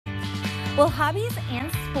Well, hobbies and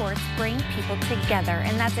sports bring people together,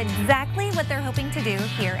 and that's exactly what they're hoping to do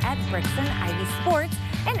here at Bricks and Ivy Sports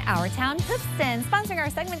in our Town Hoopeston. Sponsoring our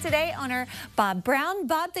segment today, owner Bob Brown.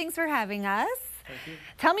 Bob, thanks for having us. Thank you.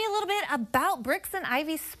 Tell me a little bit about Bricks and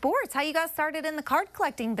Ivy Sports, how you got started in the card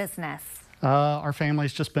collecting business. Our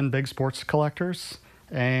family's just been big sports collectors,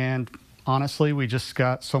 and honestly, we just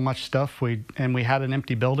got so much stuff. We had an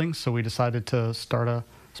empty building, so we decided to start a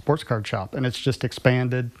sports card shop, and it's just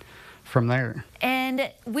expanded from there.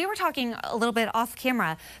 And we were talking a little bit off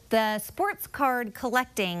camera. The sports card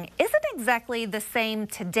collecting isn't exactly the same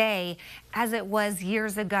today as it was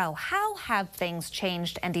years ago. How have things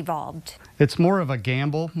changed and evolved? It's more of a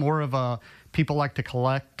gamble, more of a people like to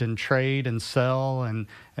collect and trade and sell,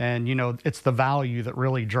 and you know, it's the value that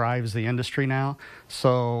really drives the industry now.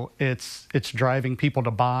 So it's driving people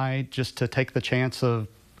to buy just to take the chance of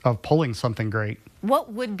pulling something great.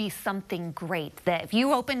 What would be something great that if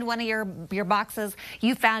you opened one of your boxes,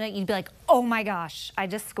 you found it, you'd be like, oh my gosh, I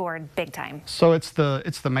just scored big time? So it's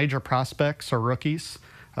the major prospects or rookies.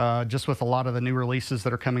 Just with a lot of the new releases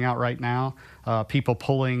that are coming out right now, people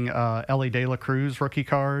pulling Ellie De La Cruz rookie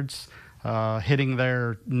cards, hitting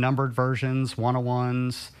their numbered versions,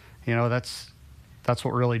 101s. You know, that's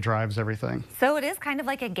what really drives everything. So it is kind of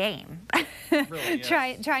like a game. Really, yes.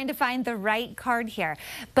 Trying to find the right card here.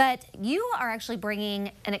 But you are actually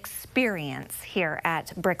bringing an experience here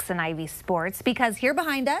at Bricks and Ivy Sports, because here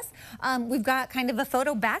behind us, we've got kind of a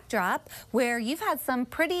photo backdrop where you've had some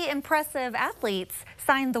pretty impressive athletes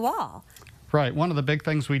sign the wall. Right. One of the big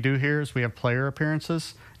things we do here is we have player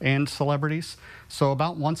appearances and celebrities. So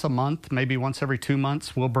about once a month, maybe once every 2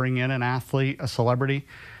 months, we'll bring in an athlete, a celebrity,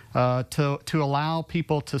 to allow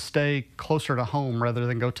people to stay closer to home rather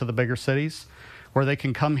than go to the bigger cities, where they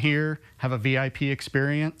can come here, have a VIP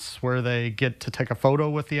experience where they get to take a photo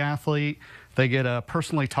with the athlete, they get to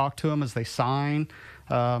personally talk to them as they sign,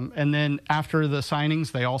 and then after the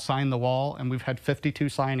signings, they all sign the wall, and we've had 52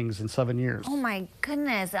 signings in 7 years. Oh my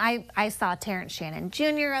goodness. I saw Terrence Shannon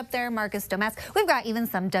Jr. up there, Marcus Domask. We've got even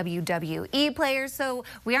some WWE players, so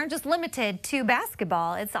we aren't just limited to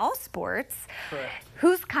basketball. It's all sports. Correct.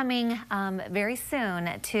 Who's coming very soon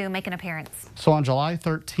to make an appearance? So on July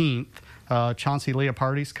 13th, Chauncey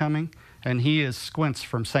Leopardi's coming, and he is Squints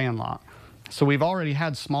from Sandlot. So we've already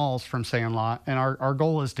had Smalls from Sandlot, and our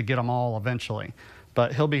goal is to get them all eventually.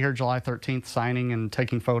 But he'll be here July 13th signing and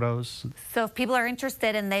taking photos. So if people are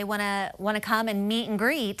interested and they want to come and meet and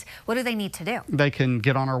greet, what do they need to do? They can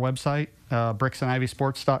get on our website,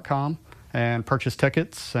 bricksandivysports.com, and purchase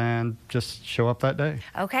tickets and just show up that day.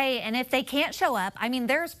 Okay, and if they can't show up, I mean,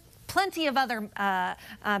 there's plenty of other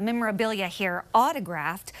memorabilia here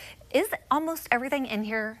autographed. Is almost everything in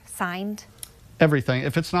here signed? Everything.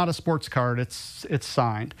 If it's not a sports card, it's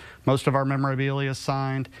signed. Most of our memorabilia is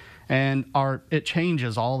signed, and it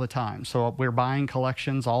changes all the time. So we're buying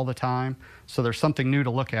collections all the time. So there's something new to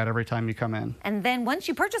look at every time you come in. And then once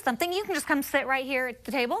you purchase something, you can just come sit right here at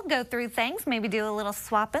the table, go through things, maybe do a little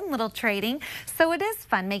swapping, little trading. So it is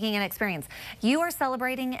fun making an experience. You are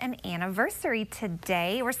celebrating an anniversary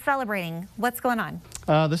today. We're celebrating. What's going on?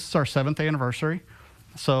 This is our 7th anniversary.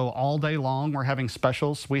 So all day long, we're having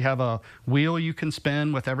specials. We have a wheel you can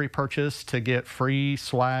spin with every purchase to get free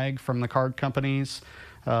swag from the card companies.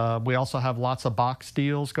 We also have lots of box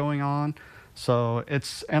deals going on. So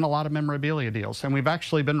and a lot of memorabilia deals. And we've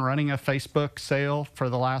actually been running a Facebook sale for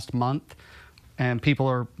the last month, and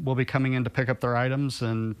people will be coming in to pick up their items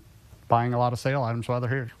and buying a lot of sale items while they're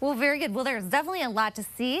here. Well, very good. Well, there's definitely a lot to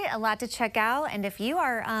see, a lot to check out. And if you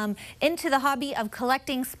are into the hobby of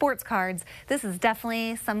collecting sports cards, this is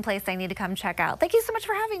definitely someplace I need to come check out. Thank you so much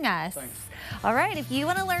for having us. Thanks. All right, if you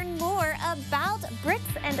want to learn more about Bricks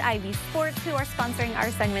and Ivy Sports, who are sponsoring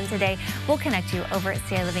our segment today, we'll connect you over at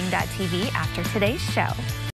ciLiving.tv after today's show.